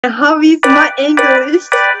How is my English?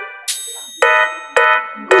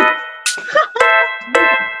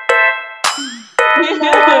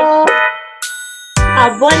 Hello.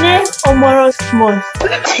 Abone Omorosmos.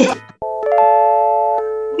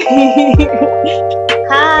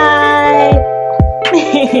 Hi.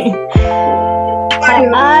 How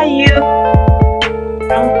are you?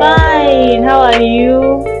 I'm fine. How are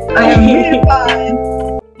you? I am really fine.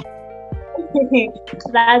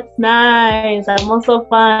 That's nice. I'm also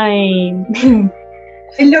fine.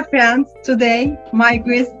 Hello friends, today my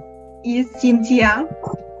guest is Cynthia.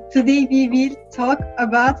 Today we will talk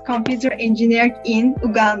about computer engineering in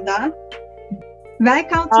Uganda.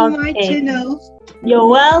 Welcome to my channel. You're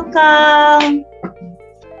welcome.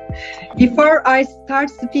 Before I start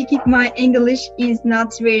speaking, my English is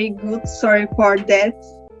not very good. Sorry for that.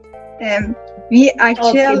 We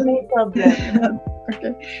actually no problem.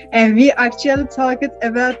 And we actually talked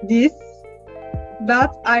about this,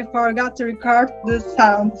 but I forgot to record the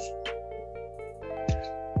sounds.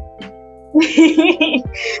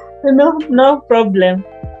 No problem.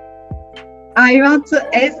 I want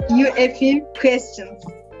to ask you a few questions.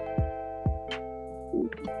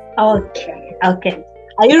 Okay.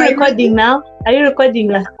 Are you recording now? Are you recording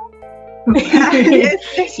now?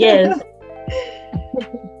 Yes. Yes.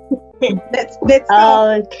 Let's go.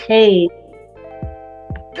 Okay.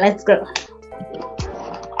 Let's go.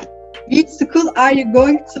 Which school are you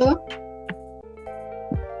going to?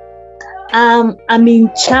 I'm in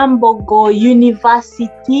Chambogo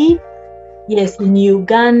University. Yes, in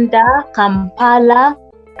Uganda, Kampala,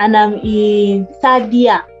 and I'm in third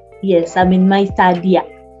year. Yes, I'm in my third year.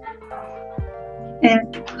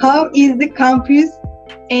 And how is the campus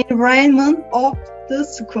environment of the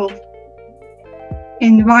school?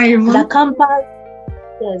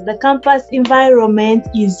 The campus environment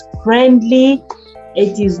is friendly.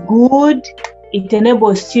 It is good. It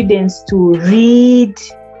enables students to read,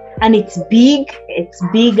 and it's big.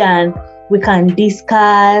 And we can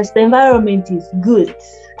discuss. The environment is good.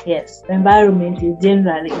 Yes, the environment is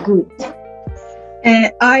generally good.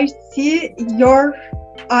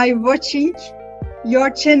 I'm watching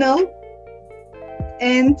your channel,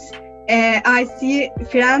 and I see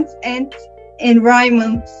friends and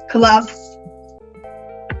environment class.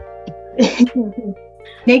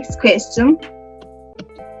 Next question.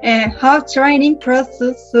 How training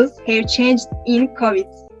processes have changed in COVID?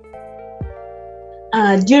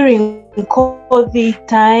 During COVID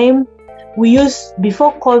time,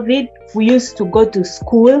 before COVID, we used to go to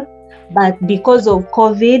school, but because of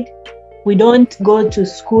COVID, we don't go to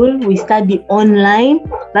school. We study online.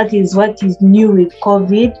 That is what is new with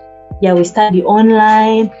COVID. Yeah, we study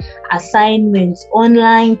online, assignments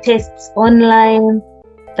online, tests online.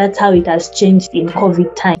 That's how it has changed in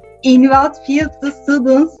COVID time. In what field the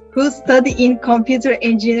students who study in computer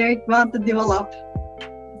engineering want to develop?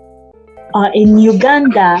 In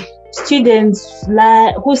Uganda, students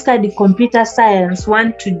who study computer science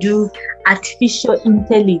want to do artificial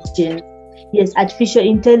intelligence. Yes, artificial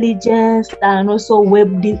intelligence and also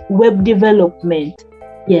web development.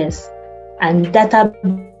 Yes, and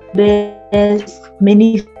database,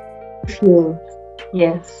 many fields.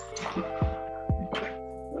 Yes.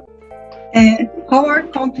 How are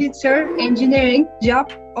computer engineering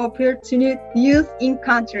job opportunities in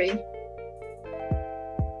country?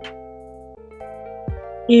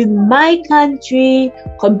 In my country,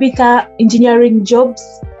 computer engineering jobs,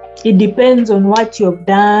 it depends on what you've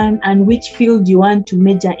done and which field you want to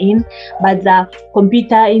major in. But the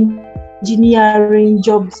computer engineering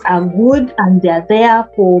jobs are good, and they are there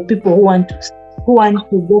for people who want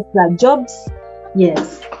to get their jobs.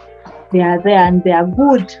 Yes, they are there and they are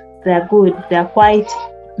good. They are good. They are quite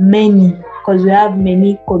many because we have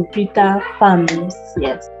many computer farms.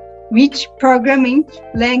 Yes. Which programming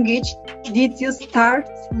language did you start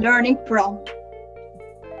learning from?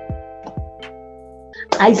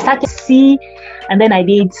 I started C, and then I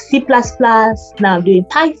did C++. Now I'm doing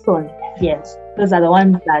Python. Yes, those are the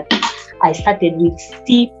ones that I started with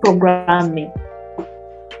C programming.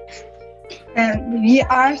 And we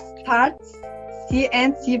are start C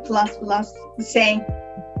and C++, the same.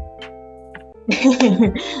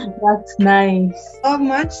 That's nice. How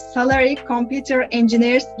much salary computer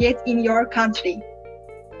engineers get in your country?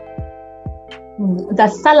 The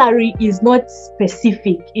salary is not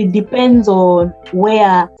specific. It depends on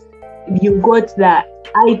where you got the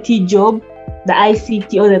IT job, the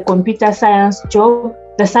ICT or the computer science job.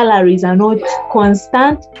 The salaries are not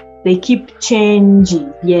constant. They keep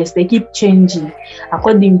changing. Yes, they keep changing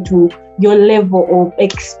according to your level of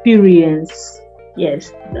experience.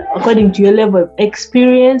 Yes, according to your level of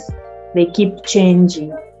experience, they keep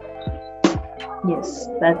changing. Yes,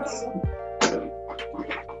 that's.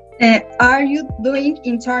 Are you doing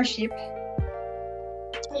internship?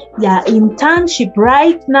 Yeah, internship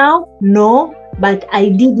right now, no, but I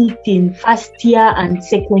did it in first year and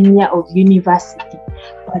second year of university.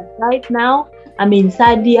 But right now, I'm in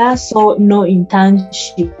third year, so no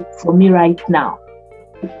internship for me right now.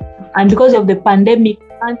 And because of the pandemic, we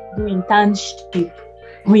can't do internship.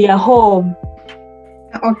 We are home.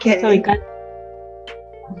 Okay. So we can't.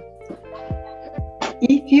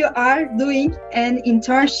 If you are doing an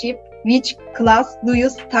internship, which class do you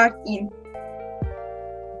start in?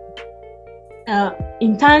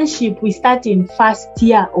 Internship, we start in first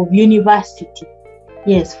year of university.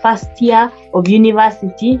 Yes, first year of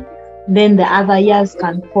university. Then the other years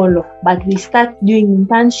can follow. But we start doing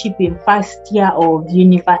internship in first year of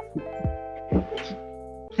university.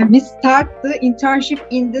 We start the internship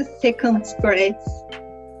in the second grade.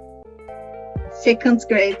 Second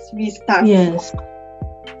grade, we start. Yes.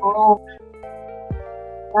 Oh,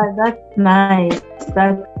 that's nice.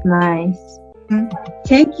 That's nice.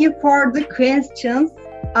 Thank you for the questions.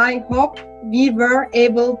 I hope we were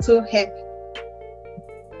able to help.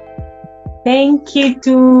 Thank you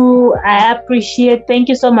too. I appreciate. Thank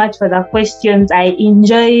you so much for the questions. I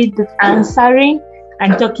enjoyed answering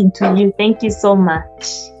and talking to you. Thank you so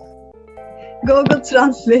much. Google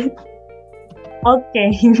Translate.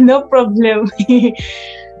 Okay, no problem.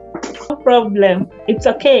 No problem. It's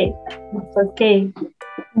okay. It's okay.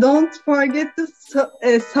 Don't forget to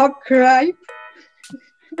subscribe.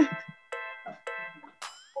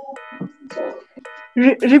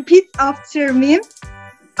 Repeat after me.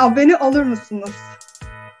 Abone olur musunuz?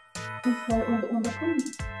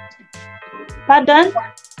 Pardon?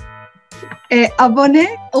 Abone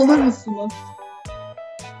olur musunuz?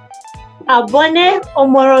 Abone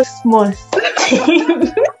omorosmos.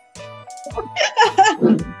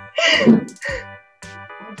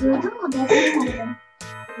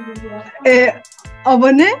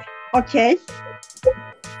 Abone, okay.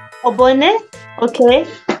 Abone, okay.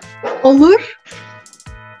 Olur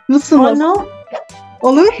musunuz? Ono,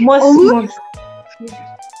 Olur, olur. mos.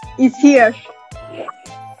 Is here.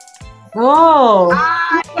 Oh.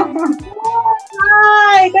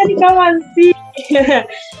 Hi, can you come and see?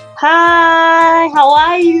 Hi, how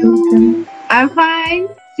are you? I'm fine,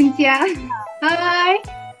 Cynthia. Hi.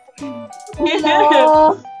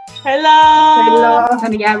 Hello. Hello. Hello.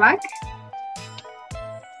 Hadi gel bak.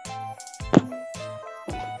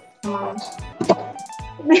 Tamam.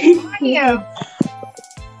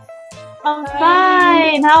 I'm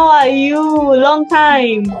fine. How are you? Long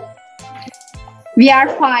time. We are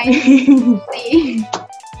fine.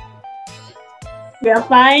 We are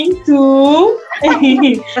fine too.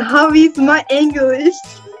 How is my English?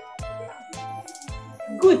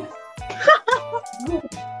 Good. Good.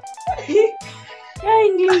 Your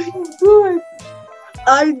English is good.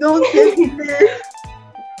 I don't get it.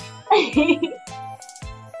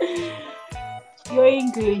 Your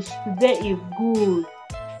English today is good.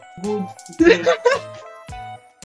 Good today.